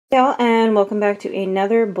Hey y'all, and welcome back to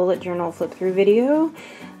another bullet journal flip through video.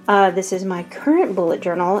 This is my current bullet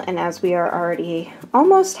journal, and as we are already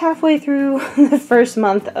almost halfway through the first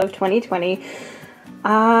month of 2020,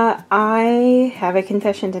 I have a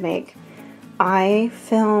confession to make. I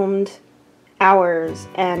filmed hours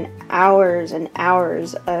and hours and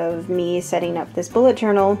hours of me setting up this bullet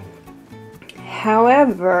journal.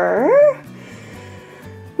 However,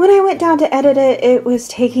 when I went down to edit it, it was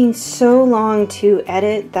taking so long to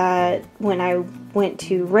edit that when I went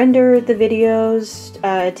to render the videos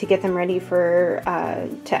to get them ready for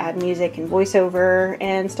to add music and voiceover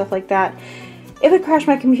and stuff like that, it would crash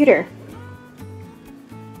my computer.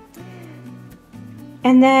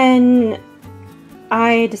 And then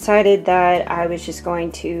I decided that I was just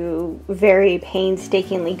going to very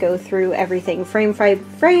painstakingly go through everything frame by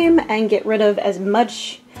frame and get rid of as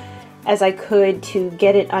much as I could to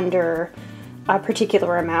get it under a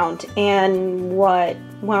particular amount. And what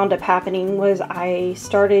wound up happening was I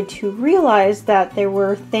started to realize that there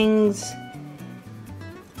were things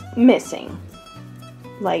missing.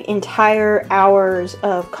 Like entire hours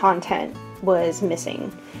of content was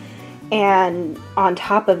missing. And on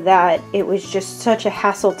top of that, it was just such a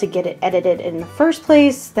hassle to get it edited in the first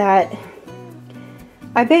place that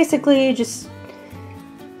I basically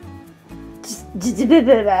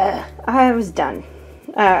I was done.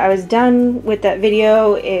 I was done with that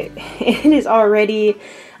video. It is already,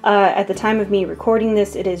 at the time of me recording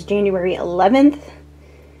this, it is January 11th.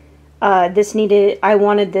 I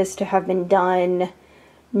wanted this to have been done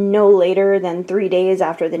no later than 3 days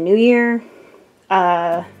after the new year.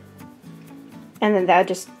 And then that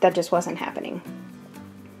just wasn't happening.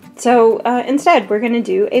 So instead, we're going to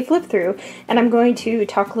do a flip through, and I'm going to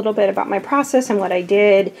talk a little bit about my process and what I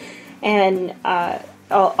did, and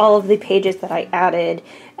all of the pages that I added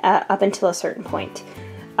up until a certain point.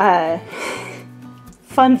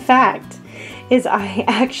 Fun fact is I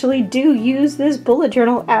actually do use this bullet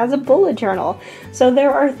journal as a bullet journal. So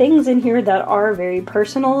there are things in here that are very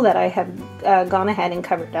personal that I have gone ahead and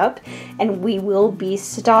covered up, and we will be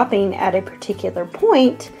stopping at a particular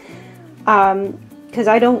point because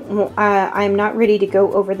I'm not ready to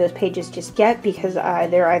go over those pages just yet because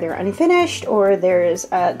they're either unfinished or there's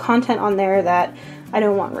content on there that I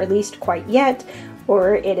don't want released quite yet,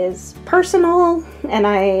 or it is personal and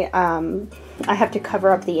I have to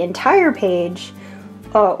cover up the entire page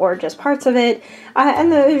or just parts of it, and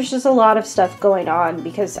there's just a lot of stuff going on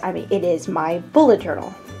because I mean it is my bullet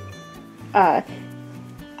journal.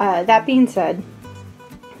 That being said,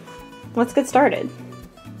 let's get started.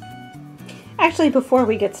 Actually, before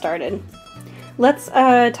we get started, let's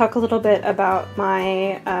talk a little bit about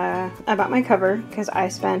my cover, because I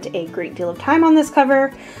spent a great deal of time on this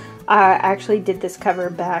cover. I actually did this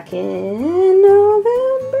cover back in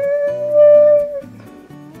November.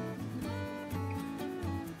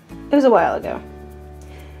 It was a while ago.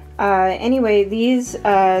 Anyway, these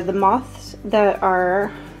the moths that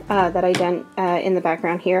are that I done in the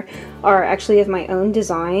background here are actually of my own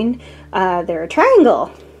design. They're a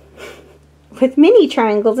triangle with mini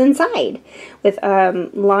triangles inside, with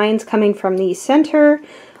lines coming from the center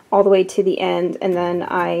all the way to the end, and then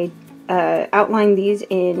I outlined these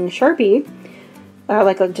in Sharpie,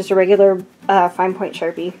 just a regular fine point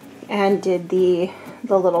Sharpie, and did the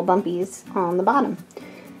little bumpies on the bottom.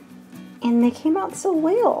 And they came out so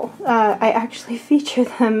well. I actually feature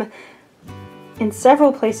them in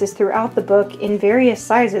several places throughout the book in various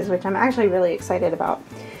sizes, which I'm actually really excited about.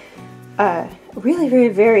 Really, very,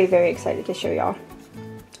 very, very excited to show y'all.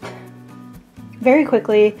 Very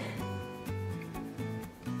quickly,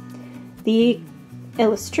 the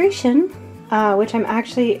illustration, which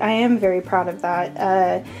I am very proud of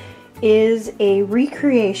that, is a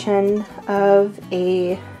recreation of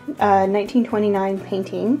a 1929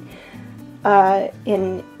 painting.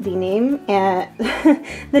 In the name and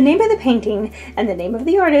the name of the painting and the name of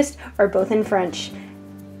the artist are both in French,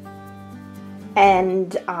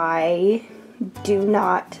 and I do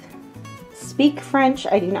not speak French.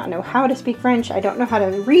 I do not know how to speak French. I don't know how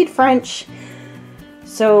to read French.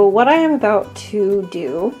 So what I am about to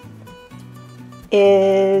do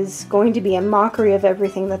is going to be a mockery of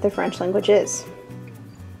everything that the French language is.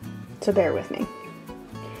 So bear with me.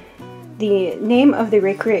 The name of the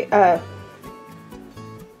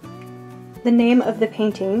name of the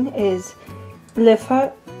painting is Le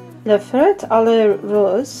Fête à la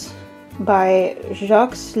Rose by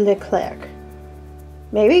Jacques Leclerc.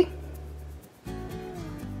 Maybe?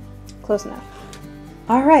 Close enough.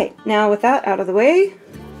 Alright, now with that out of the way,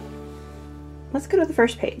 let's go to the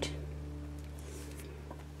first page.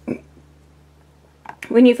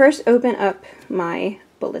 When you first open up my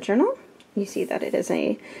bullet journal, you see that it is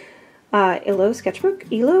a ELO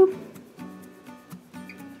sketchbook. ELO?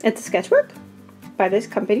 It's a sketchbook by this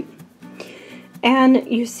company. And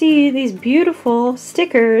you see these beautiful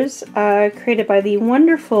stickers created by the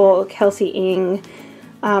wonderful Kelsey Ing.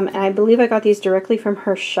 And I believe I got these directly from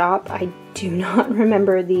her shop. I do not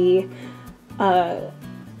remember the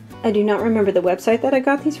website that I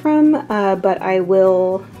got these from, but I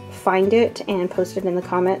will find it and post it in the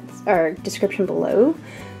comments or description below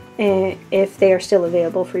if they are still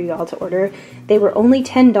available for you all to order. They were only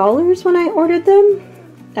 $10 when I ordered them.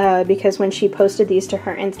 Because when she posted these to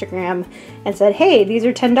her Instagram and said, hey, these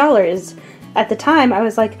are $10, at the time I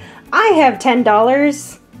was like, I have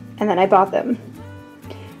 $10, and then I bought them.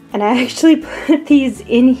 And I actually put these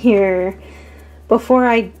in here before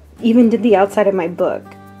I even did the outside of my book,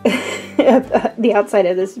 the outside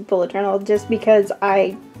of this bullet journal, just because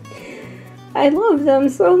I love them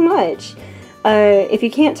so much. If you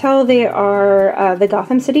can't tell, they are the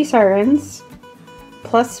Gotham City Sirens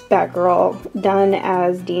plus Batgirl done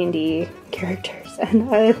as D&D characters,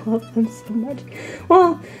 and I love them so much.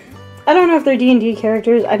 Well, I don't know if they're D&D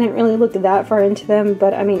characters. I didn't really look that far into them,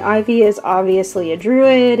 but I mean, Ivy is obviously a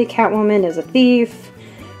druid, Catwoman is a thief,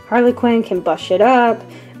 Harley Quinn can bust shit up,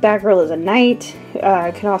 Batgirl is a knight,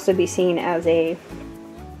 can also be seen as a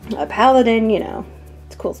paladin, you know,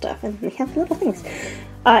 it's cool stuff, and they have little things.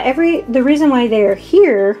 The reason why they're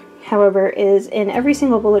here, however, is in every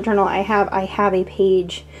single bullet journal I have a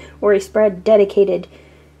page or a spread dedicated,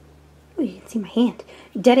 oh, you can see my hand,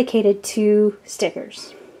 dedicated to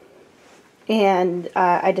stickers. And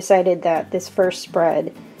I decided that this first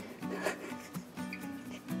spread,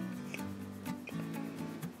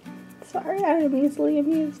 sorry, I am easily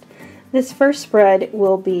amused. This first spread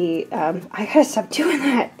will be, I gotta stop doing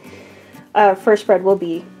that. First spread will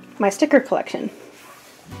be my sticker collection.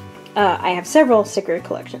 I have several sticker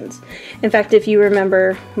collections. In fact, if you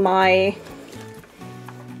remember my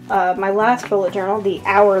last bullet journal, the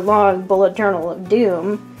hour-long bullet journal of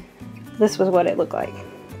doom, this was what it looked like.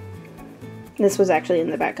 This was actually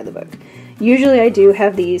in the back of the book. Usually I do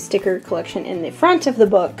have the sticker collection in the front of the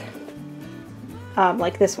book,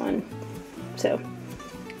 like this one. So,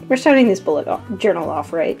 we're starting this bullet journal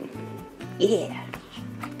off right. Yeah.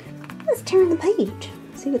 Let's turn the page.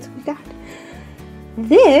 See what we got.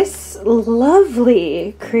 This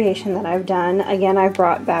lovely creation that I've done, again, I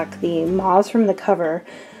brought back the moths from the cover,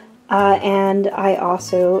 and I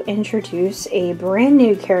also introduce a brand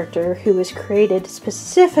new character who was created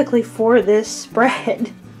specifically for this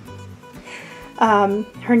spread.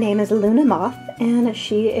 Her name is Luna Moth, and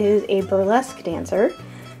she is a burlesque dancer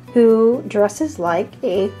who dresses like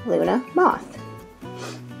a Luna Moth.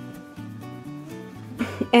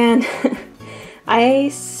 And I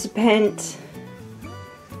spent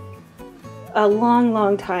a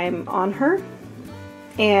long time on her,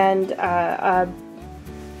 and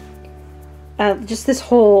just this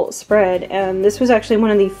whole spread, and this was actually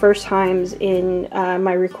one of the first times in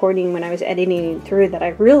my recording when I was editing through that I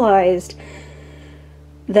realized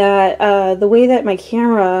that the way that my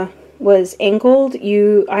camera was angled,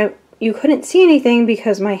 you couldn't see anything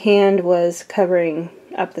because my hand was covering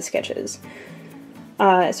up the sketches.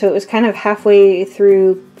 So it was kind of halfway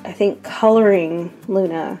through, I think, coloring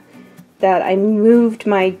Luna, that I moved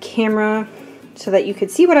my camera so that you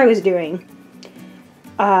could see what I was doing.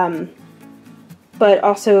 But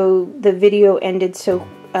also the video ended so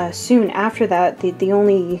soon after that. The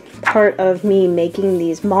only part of me making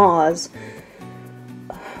these moths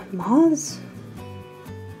with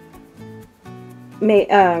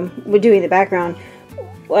doing the background,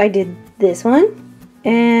 I did this one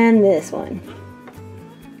and this one.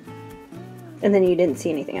 And then you didn't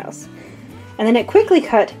see anything else. And then it quickly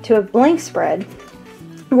cut to a blank spread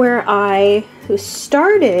where I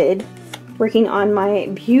started working on my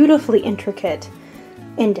beautifully intricate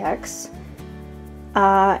index.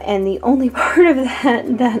 And the only part of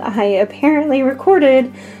that I apparently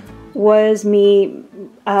recorded was me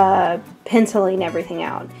penciling everything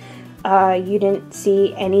out. You didn't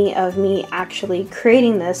see any of me actually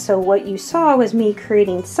creating this, so what you saw was me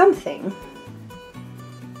creating something,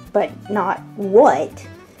 but not what.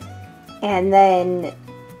 And then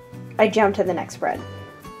I jumped to the next spread.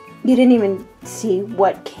 You didn't even see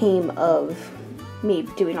what came of me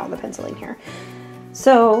doing all the penciling here.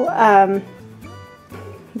 So,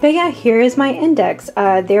 but yeah, here is my index.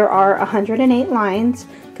 There are 108 lines,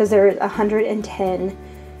 because there's 110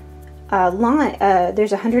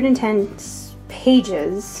 there's 110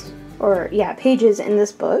 pages, or yeah, pages in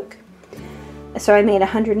this book. So I made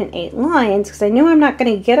 108 lines, because I knew I'm not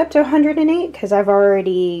going to get up to 108, because I've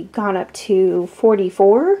already gone up to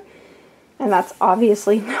 44. and that's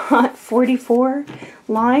obviously not 44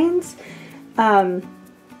 lines. But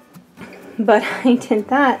I did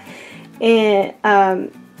that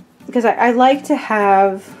because I like to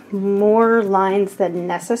have more lines than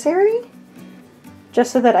necessary,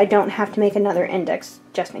 just so that I don't have to make another index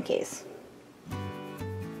just in case.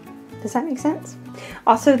 Does that make sense?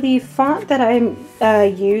 Also, the font that I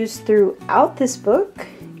used throughout this book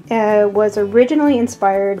was originally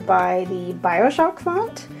inspired by the BioShock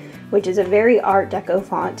font, which is a very Art Deco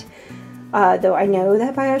font. Though I know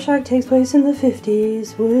that BioShock takes place in the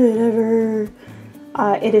 50s, whatever.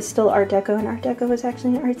 It is still Art Deco, and Art Deco was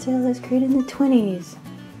actually an art style that was created in the 20s.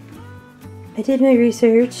 I did my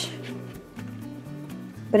research.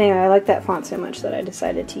 But anyway, I like that font so much that I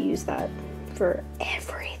decided to use that for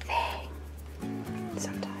everything.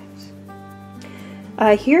 Sometimes.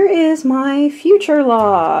 Here is my future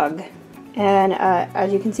log. And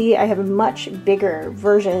as you can see, I have a much bigger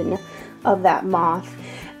version of that moth.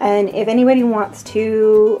 And if anybody wants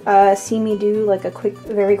to see me do like a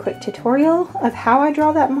very quick tutorial of how I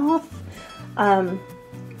draw that moth,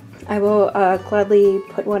 I will gladly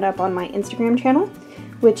put one up on my Instagram channel,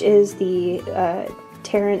 which is the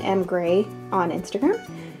Taryn M. Gray on Instagram.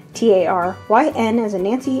 Taryn as in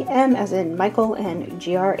Nancy, M as in Michael, and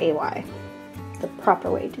Gray. The proper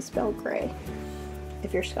way to spell Gray,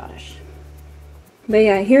 if you're Scottish. But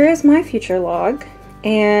yeah, here is my future log.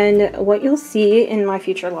 And what you'll see in my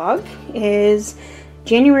future log is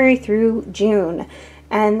January through June.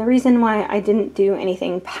 And the reason why I didn't do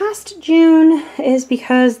anything past June is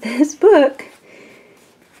because this book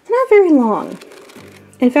is not very long.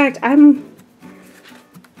 In fact, I'm,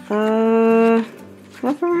 how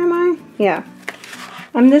far am I? Yeah.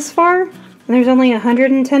 I'm this far, and there's only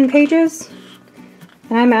 110 pages.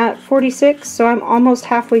 And I'm at 46, so I'm almost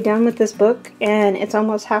halfway done with this book, and it's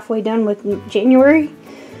almost halfway done with January.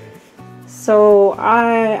 So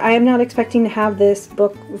I am not expecting to have this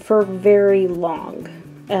book for very long.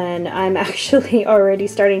 And I'm actually already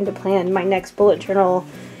starting to plan my next bullet journal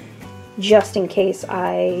just in case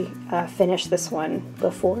I finish this one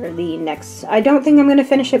before the next... I don't think I'm going to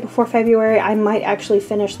finish it before February. I might actually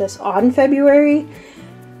finish this on February.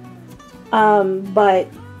 But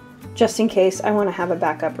just in case, I want to have a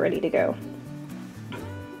backup ready to go.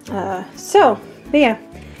 But yeah,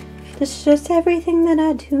 this is just everything that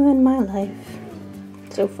I do in my life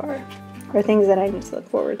so far, or things that I need to look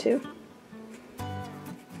forward to.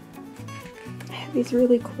 I have these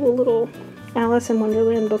really cool little Alice in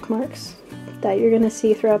Wonderland bookmarks that you're going to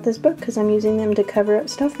see throughout this book because I'm using them to cover up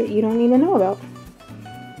stuff that you don't need to know about.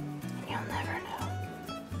 You'll never know.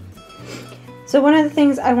 So one of the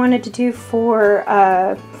things I wanted to do for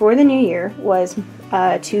the new year was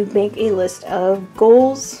to make a list of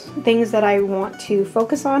goals, things that I want to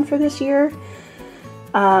focus on for this year,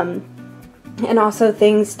 and also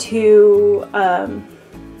things to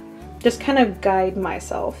just kind of guide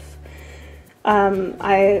myself.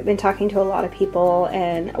 I've been talking to a lot of people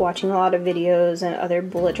and watching a lot of videos and other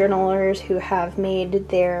bullet journalers who have made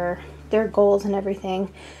their goals and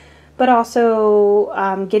everything, but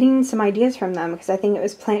also getting some ideas from them, because I think it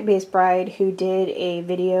was Plant-Based Bride who did a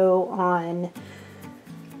video on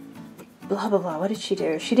blah blah blah. What did she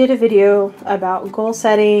do? She did a video about goal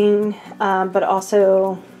setting, but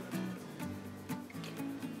also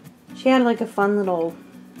she had like a fun little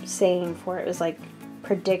saying for it. It was like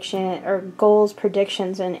prediction or goals,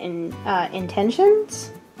 predictions, and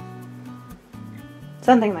intentions,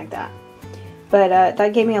 something like that. But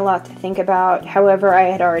that gave me a lot to think about. However, I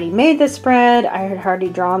had already made this spread. I had already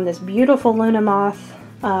drawn this beautiful Luna moth,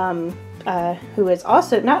 who is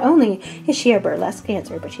also, not only is she a burlesque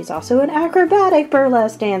dancer, but she's also an acrobatic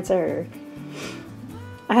burlesque dancer.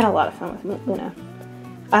 I had a lot of fun with Luna.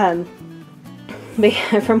 But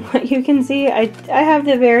yeah, from what you can see, I have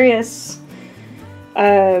the various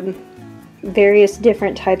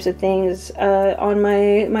different types of things on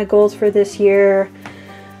my goals for this year,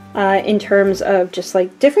 in terms of just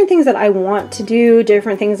like different things that I want to do,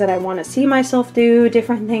 different things that I want to see myself do,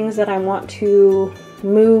 different things that I want to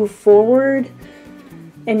move forward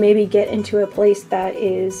and maybe get into a place that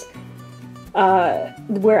is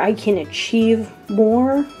where I can achieve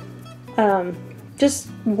more. Just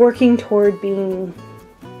working toward being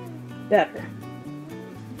better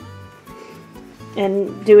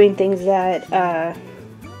and doing things that I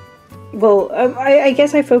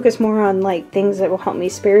guess I focus more on like things that will help me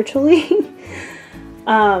spiritually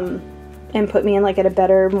and put me in like at a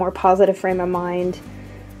better, more positive frame of mind,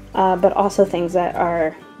 but also things that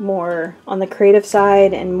are more on the creative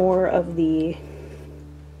side and more of the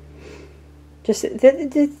just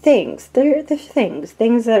the things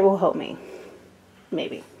that will help me.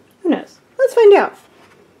 Maybe. Who knows? let's find out.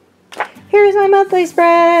 Here's my monthly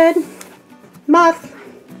spread. Moth.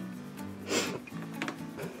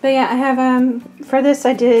 But yeah, I have, for this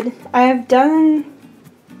I've done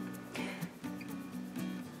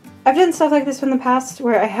stuff like this in the past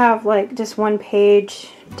where I have like just one page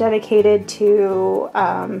dedicated to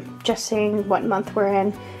just saying what month we're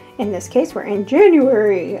in. In this case, we're in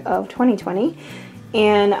January of 2020.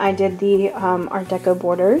 And I did the Art Deco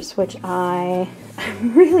borders, which I'm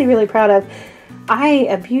really, really proud of. I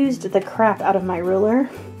abused the crap out of my ruler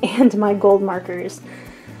and my gold markers.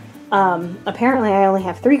 Apparently I only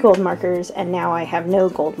have 3 gold markers, and now I have no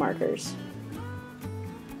gold markers.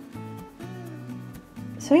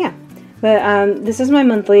 So yeah, but this is my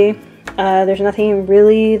monthly. There's nothing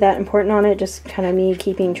really that important on it, just kind of me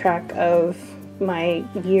keeping track of my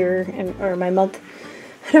year or my month.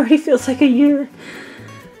 It already feels like a year.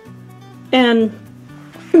 And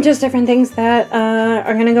just different things that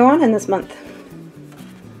are going to go on in this month.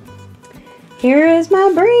 Here is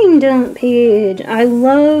my brain dump page. I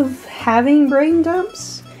love having brain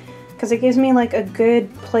dumps because it gives me like a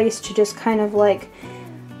good place to just kind of like,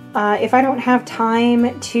 if I don't have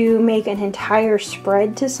time to make an entire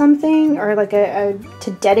spread to something, or like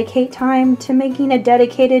to dedicate time to making a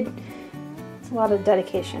dedicated, it's a lot of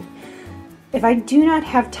dedication. If I do not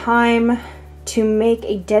have time to make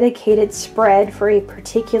a dedicated spread for a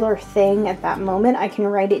particular thing at that moment, I can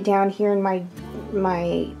write it down here in my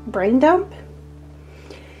brain dump.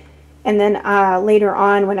 And then later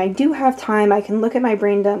on, when I do have time, I can look at my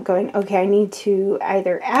brain dump going, okay, I need to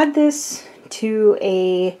either add this to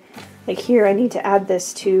like here, I need to add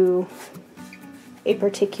this to a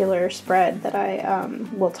particular spread that I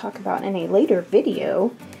will talk about in a later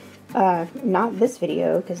video. Not this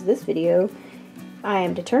video, because this video I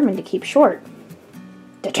am determined to keep short.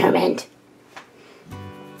 Determined!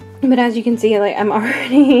 But as you can see, like, I'm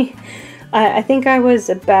already, I think I was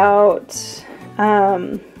about,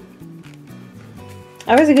 I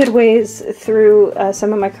was a good ways through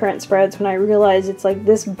some of my current spreads when I realized it's like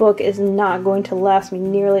this book is not going to last me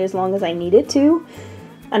nearly as long as I need it to,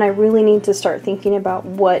 and I really need to start thinking about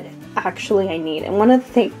what actually I need. And one of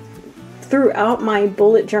the things throughout my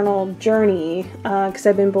bullet journal journey, because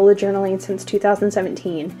I've been bullet journaling since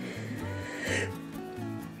 2017,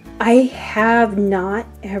 I have not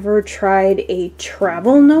ever tried a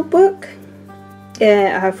travel notebook.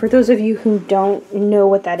 For those of you who don't know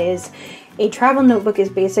what that is, a travel notebook is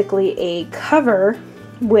basically a cover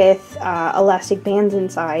with elastic bands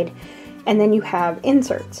inside, and then you have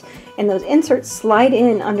inserts. And those inserts slide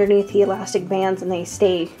in underneath the elastic bands, and they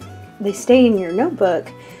stay in your notebook,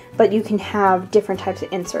 but you can have different types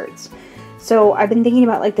of inserts. So I've been thinking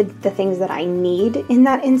about like the things that I need in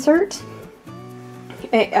that insert,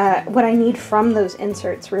 what I need from those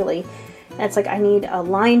inserts really. That's like I need a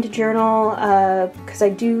lined journal because I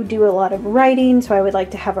do a lot of writing, so I would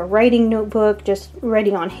like to have a writing notebook just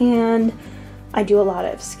ready on hand. I do a lot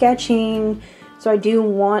of sketching, so I do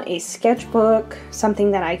want a sketchbook,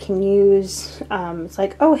 something that I can use. It's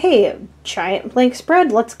like, oh hey, a giant blank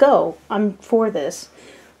spread, let's go. I'm for this.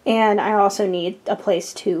 And I also need a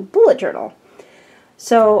place to bullet journal.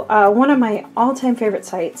 So one of my all-time favorite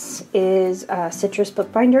sites is Citrus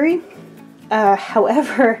Bookbindery.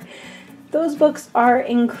 However, those books are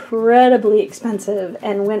incredibly expensive,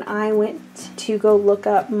 and when I went to go look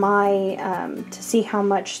up my, to see how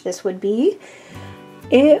much this would be,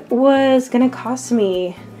 it was going to cost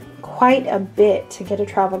me quite a bit to get a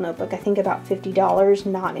travel notebook. I think about $50,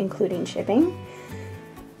 not including shipping.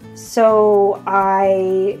 So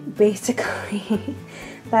I basically,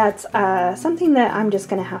 that's something that I'm just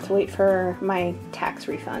going to have to wait for my tax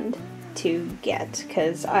refund to get,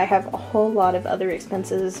 because I have a whole lot of other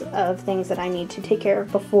expenses of things that I need to take care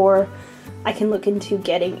of before I can look into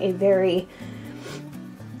getting a very,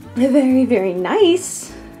 very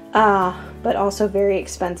nice, but also very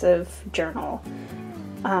expensive journal.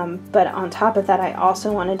 But on top of that, I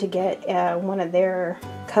also wanted to get one of their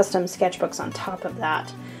custom sketchbooks on top of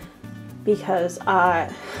that, because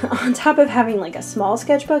on top of having like a small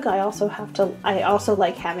sketchbook, I also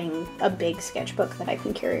like having a big sketchbook that I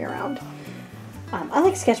can carry around. I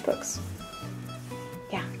like sketchbooks.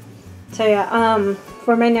 Yeah. So yeah,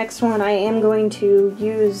 for my next one, I am going to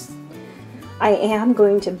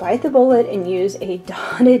bite the bullet and use a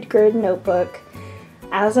dotted grid notebook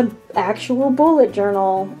as an actual bullet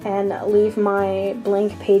journal and leave my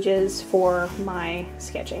blank pages for my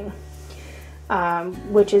sketching.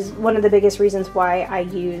 Which is one of the biggest reasons why I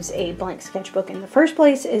use a blank sketchbook in the first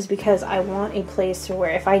place, is because I want a place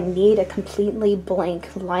where if I need a completely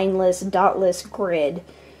blank, lineless, dotless grid,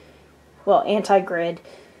 well, anti-grid,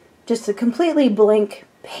 just a completely blank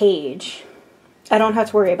page I don't have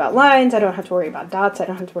to worry about lines, I don't have to worry about dots, I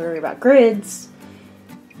don't have to worry about grids.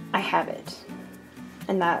 I have it.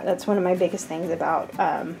 And that's one of my biggest things about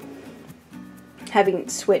having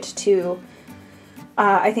switched to,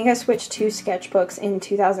 I think I switched to sketchbooks in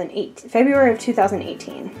February of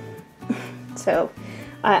 2018. So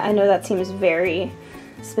I know that seems very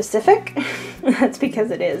specific. That's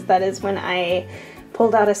because it is. That is when I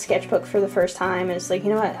pulled out a sketchbook for the first time. It's like, you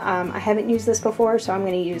know what, I haven't used this before, so I'm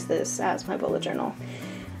going to use this as my bullet journal.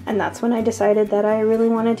 And that's when I decided that I really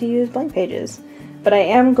wanted to use blank pages. But I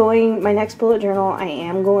am going, my next bullet journal, I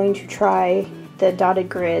am going to try the dotted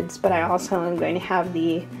grids, but I also am going to have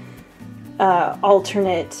the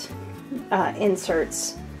alternate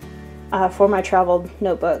inserts for my travel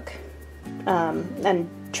notebook, and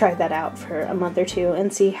try that out for a month or two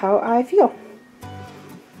and see how I feel.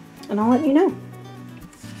 And I'll let you know.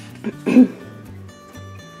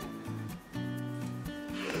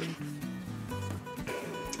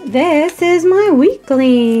 This is my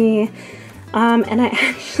weekly, and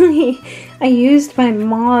I used my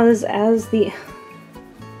moths as the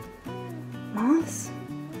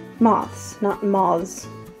moths, not moths.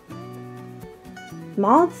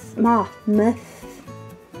 Myth.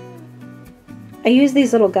 I use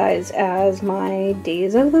these little guys as my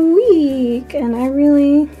days of the week, and I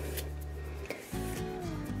really,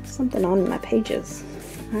 something on my pages.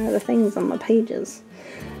 The things on my pages.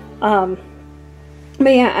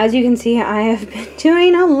 But yeah, as you can see, I have been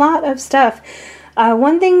doing a lot of stuff.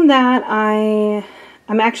 One thing that I'm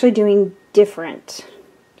actually doing different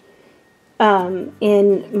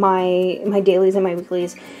in my dailies and my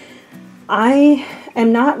weeklies, I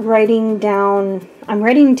am not writing down, I'm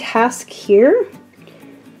writing tasks here,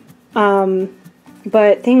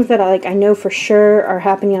 but things that I know for sure are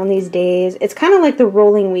happening on these days. It's kind of like the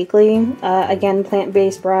rolling weekly. Again,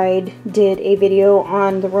 Plant-Based Bride did a video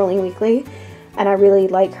on the rolling weekly, and I really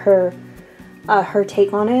like her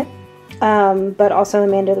take on it. But also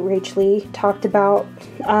Amanda Rachley talked about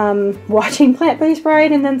watching Plant-Based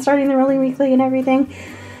Bride and then starting the rolling weekly and everything.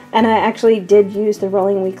 And I actually did use the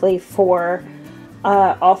rolling weekly for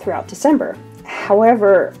all throughout December.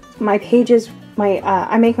 However, my pages,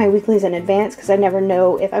 I make my weeklies in advance because I never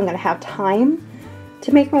know if I'm going to have time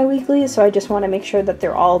to make my weeklies. So I just want to make sure that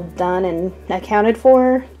they're all done and accounted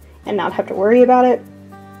for and not have to worry about it.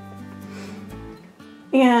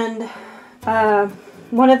 And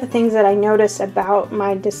one of the things that I noticed about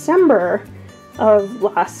my December of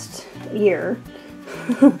last year,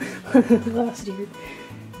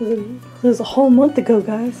 it was a whole month ago,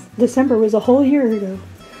 guys. December was a whole year ago.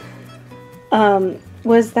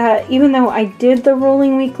 Was that even though I did the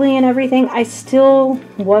rolling weekly and everything, I still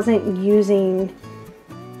wasn't using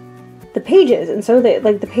the pages. And so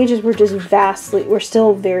the pages were just were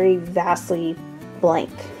still very vastly blank.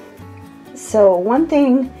 So one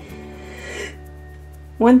thing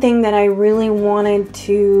that I really wanted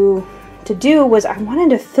to do was I wanted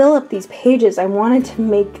to fill up these pages. I wanted to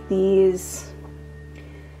make these,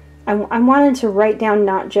 I wanted to write down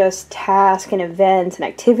not just tasks and events and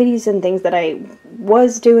activities and things that I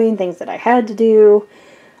was doing, things that I had to do,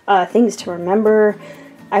 things to remember.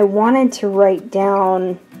 I wanted to write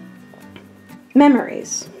down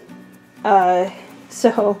memories.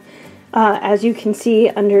 So as you can see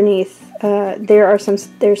underneath, there's some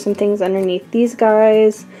things underneath these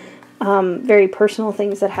guys, very personal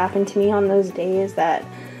things that happened to me on those days that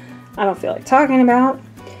I don't feel like talking about.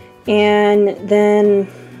 And then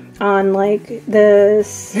on like the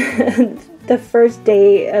first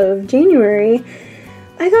day of January,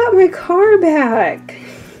 I got my car back.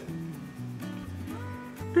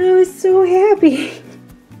 I was so happy.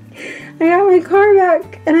 I got my car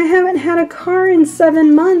back, and I haven't had a car in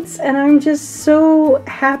 7 months, and I'm just so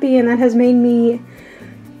happy, and that has made me,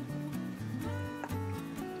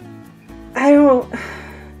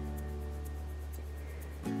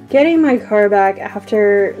 getting my car back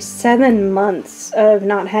after 7 months of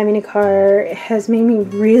not having a car has made me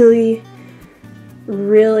really,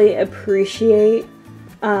 really appreciate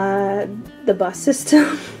the bus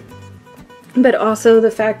system, but also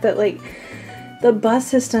the fact that, like, the bus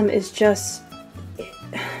system is just...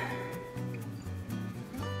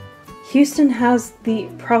 Houston has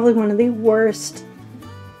probably one of the worst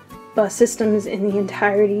bus systems in the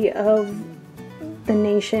entirety of the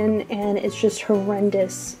nation, and it's just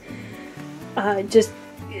horrendous. I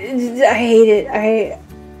hate it.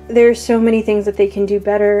 There's so many things that they can do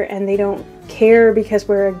better, and they don't care because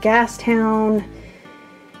we're a gas town,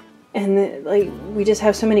 and we just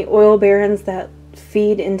have so many oil barons that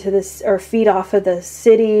feed into this, or feed off of the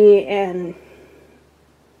city. And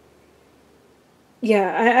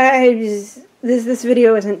yeah, this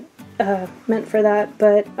video isn't meant for that,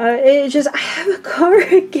 but it's just, I have a car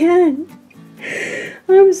again.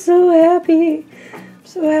 I'm so happy. I'm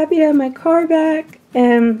so happy to have my car back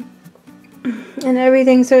and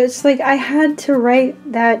everything. So it's like I had to write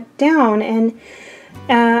that down, and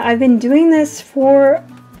I've been doing this for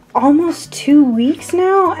almost 2 weeks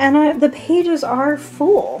now, and the pages are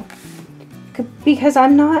full. Because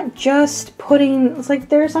I'm not just putting, it's like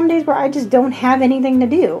there are some days where I just don't have anything to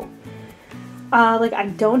do. Like I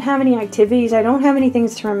don't have any activities, I don't have any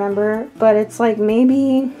things to remember, but it's like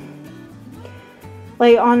maybe,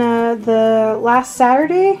 like on the last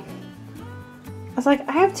Saturday, I was like,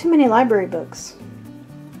 I have too many library books.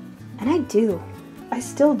 And I do. I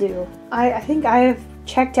still do. I think I have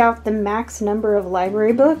checked out the max number of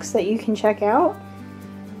library books that you can check out.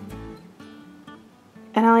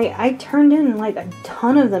 And I turned in like a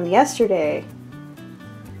ton of them yesterday.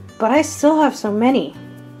 But I still have so many.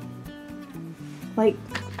 Like,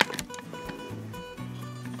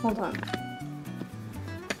 hold on.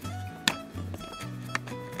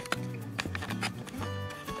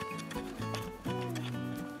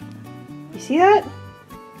 You see that?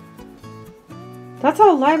 That's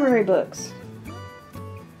all library books.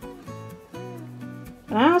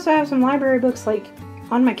 And I also have some library books like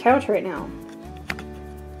on my couch right now.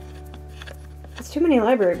 It's too many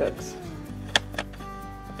library books.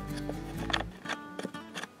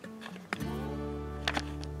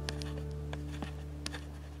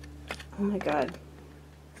 Oh my god.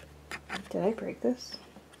 Did I break this?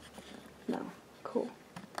 No. Cool.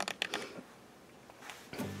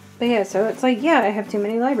 But yeah, so it's like, yeah, I have too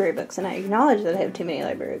many library books, and I acknowledge that I have too many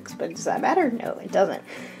library books, but does that matter? No, it doesn't.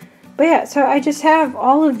 But yeah, so I just have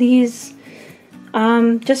all of these,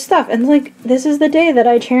 just stuff, and like, this is the day that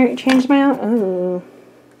I changed my own, oh.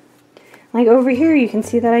 Like over here, you can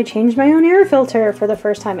see that I changed my own air filter for the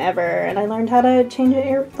first time ever, and I learned how to change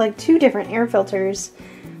like 2 different air filters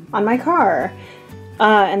on my car,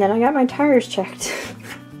 and then I got my tires checked.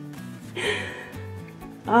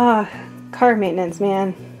 Car maintenance,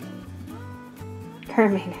 man. Car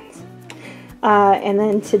maintenance. And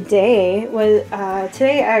then today I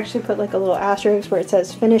actually put like a little asterisk where it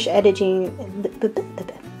says finish editing.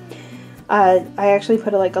 I actually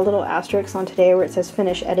put like a little asterisk on today where it says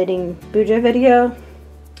finish editing Buja video,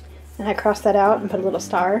 and I crossed that out and put a little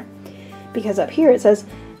star, because up here it says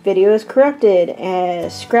video is corrupted,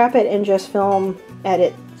 and scrap it and just film,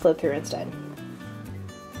 edit, flip through instead.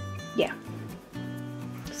 Yeah,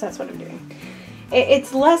 so that's what I'm doing.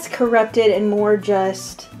 It's less corrupted and more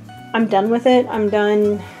just, I'm done with it. I'm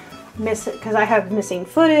done because I have missing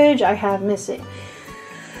footage.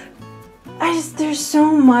 There's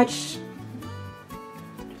so much.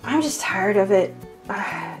 I'm just tired of it.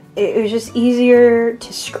 It was just easier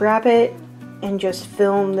to scrap it and just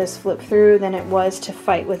film this flip through than it was to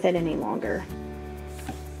fight with it any longer.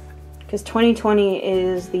 Because 2020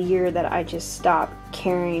 is the year that I just stopped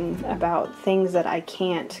caring about things that I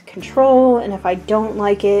can't control, and if I don't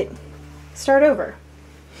like it, start over.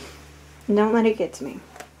 And don't let it get to me.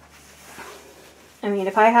 I mean,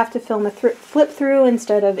 if I have to film a flip through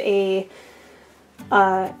instead of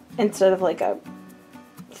like a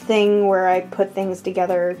thing where I put things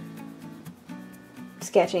together,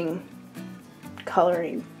 sketching,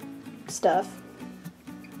 coloring stuff,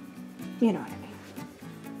 you know what I mean.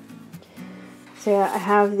 So yeah, I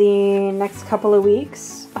have the next couple of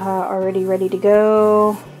weeks already ready to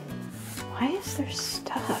go. Why is there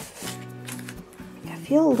stuff? I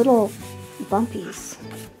feel little bumpies.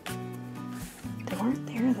 They weren't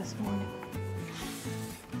there this morning.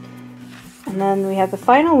 And then we have the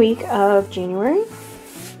final week of January.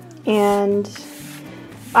 And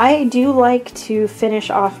I do like to finish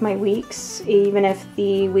off my weeks, even if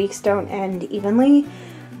the weeks don't end evenly.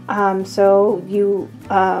 So you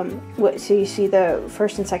see the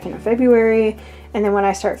 1st and 2nd of February, and then when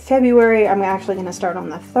I start February, I'm actually going to start on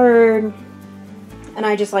the 3rd, and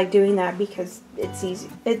I just like doing that because it's easy.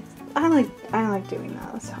 I like doing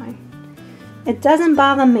that. That's fine. It doesn't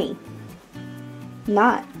bother me.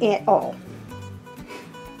 Not at all.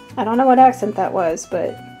 I don't know what accent that was,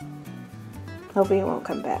 but hopefully it won't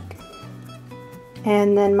come back.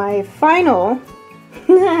 And then my final...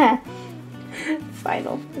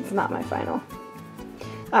 It's not my final.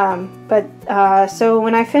 So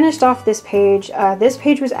when I finished off this page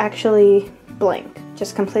was actually blank.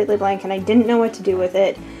 Just completely blank, and I didn't know what to do with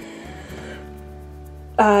it.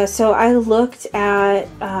 So I looked at,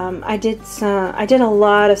 I did a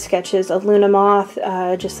lot of sketches of Luna Moth,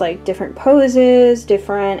 just like different poses,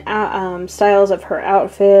 different styles of her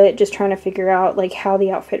outfit, just trying to figure out like how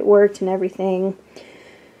the outfit worked and everything.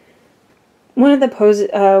 one of the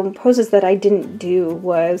poses that I didn't do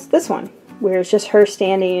was this one, where it's just her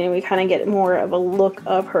standing and we kind of get more of a look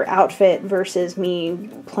of her outfit versus me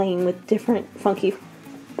playing with different funky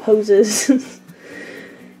poses.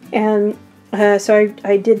 And so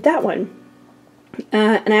I did that one.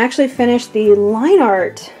 And I actually finished the line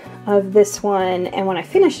art of this one, and when I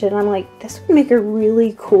finished it, I'm like, this would make a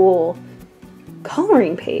really cool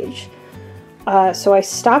coloring page. So I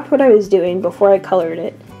stopped what I was doing before I colored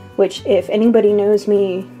it, which if anybody knows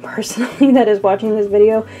me personally that is watching this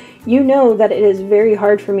video, you know that it is very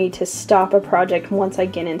hard for me to stop a project once I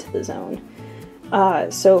get into the zone.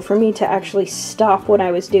 So for me to actually stop what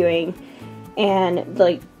I was doing and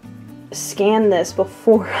like scan this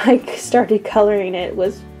before I started coloring it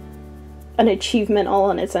was an achievement all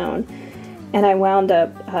on its own. And I wound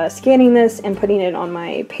up scanning this and putting it on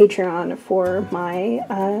my Patreon for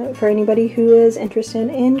for anybody who is interested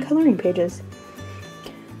in coloring pages.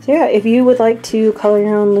 So yeah, if you would like to color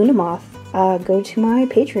your own Luna Moth, go to my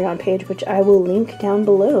Patreon page, which I will link down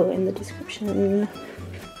below in the description.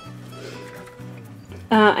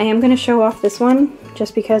 I am going to show off this one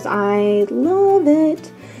just because I love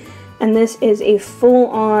it. And this is a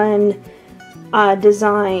full-on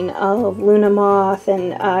design of Luna Moth,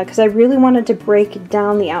 and because I really wanted to break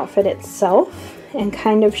down the outfit itself and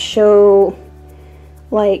kind of show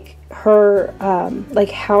like her, like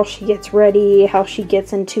how she gets ready, how she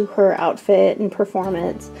gets into her outfit and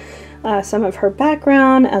performance, some of her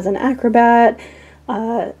background as an acrobat,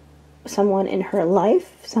 someone in her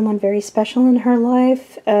life, someone very special in her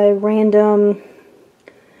life, a random...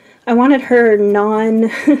 I wanted her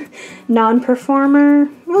non-performer.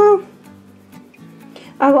 Well,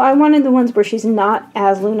 I wanted the ones where she's not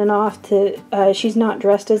as Luna Moth to, she's not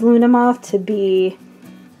dressed as Luna Moth to be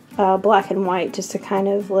black and white, just to kind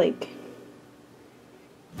of like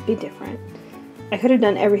be different. I could have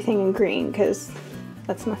done everything in green because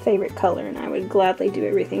that's my favorite color, and I would gladly do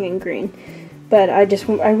everything in green. But I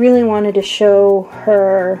really wanted to show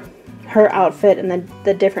her outfit and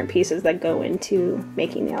the different pieces that go into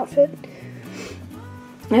making the outfit.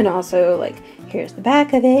 And also, like, here's the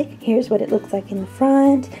back of it, here's what it looks like in the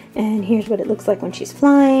front, and here's what it looks like when she's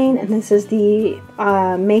flying, and this is the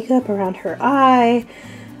makeup around her eye,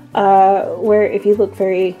 where if you go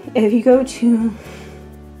to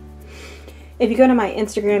my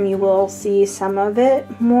Instagram, you will see some of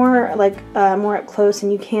it more, like, more up close,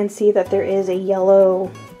 and you can see that there is a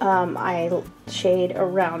yellow eye shade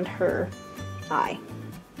around her eye.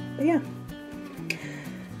 But yeah.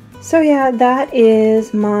 So yeah, that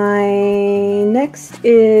is next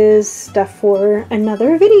is stuff for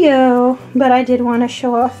another video, but I did want to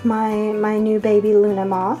show off my new baby Luna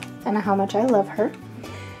Moth and how much I love her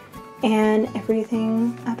and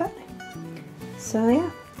everything about it. So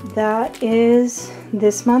yeah, that is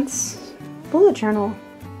this month's bullet journal.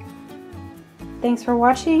 Thanks for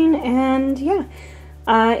watching, and yeah,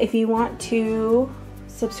 if you want to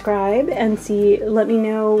subscribe and let me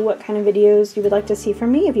know what kind of videos you would like to see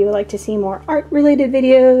from me. If you would like to see more art related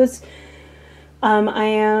videos, I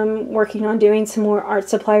am working on doing some more art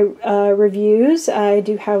supply reviews. I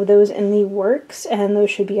do have those in the works, and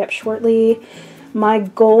those should be up shortly. My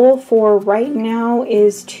goal for right now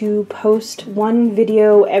is to post one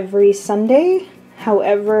video every Sunday.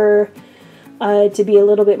 However, to be a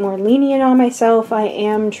little bit more lenient on myself, I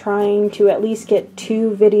am trying to at least get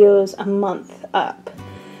 2 videos a month up,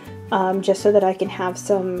 just so that I can have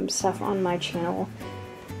some stuff on my channel.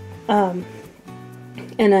 And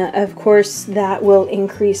of course, that will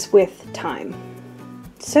increase with time.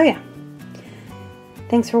 So yeah.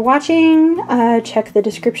 Thanks for watching. Check the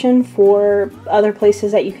description for other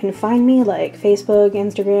places that you can find me, like Facebook,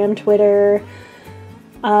 Instagram, Twitter.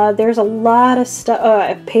 There's a lot of stuff,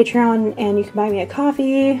 Patreon, and you can buy me a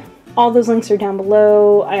coffee. All those links are down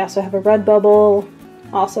below. I also have a Redbubble,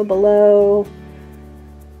 also below.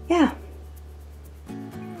 Yeah.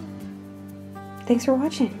 Thanks for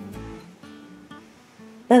watching.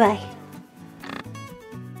 Bye-bye.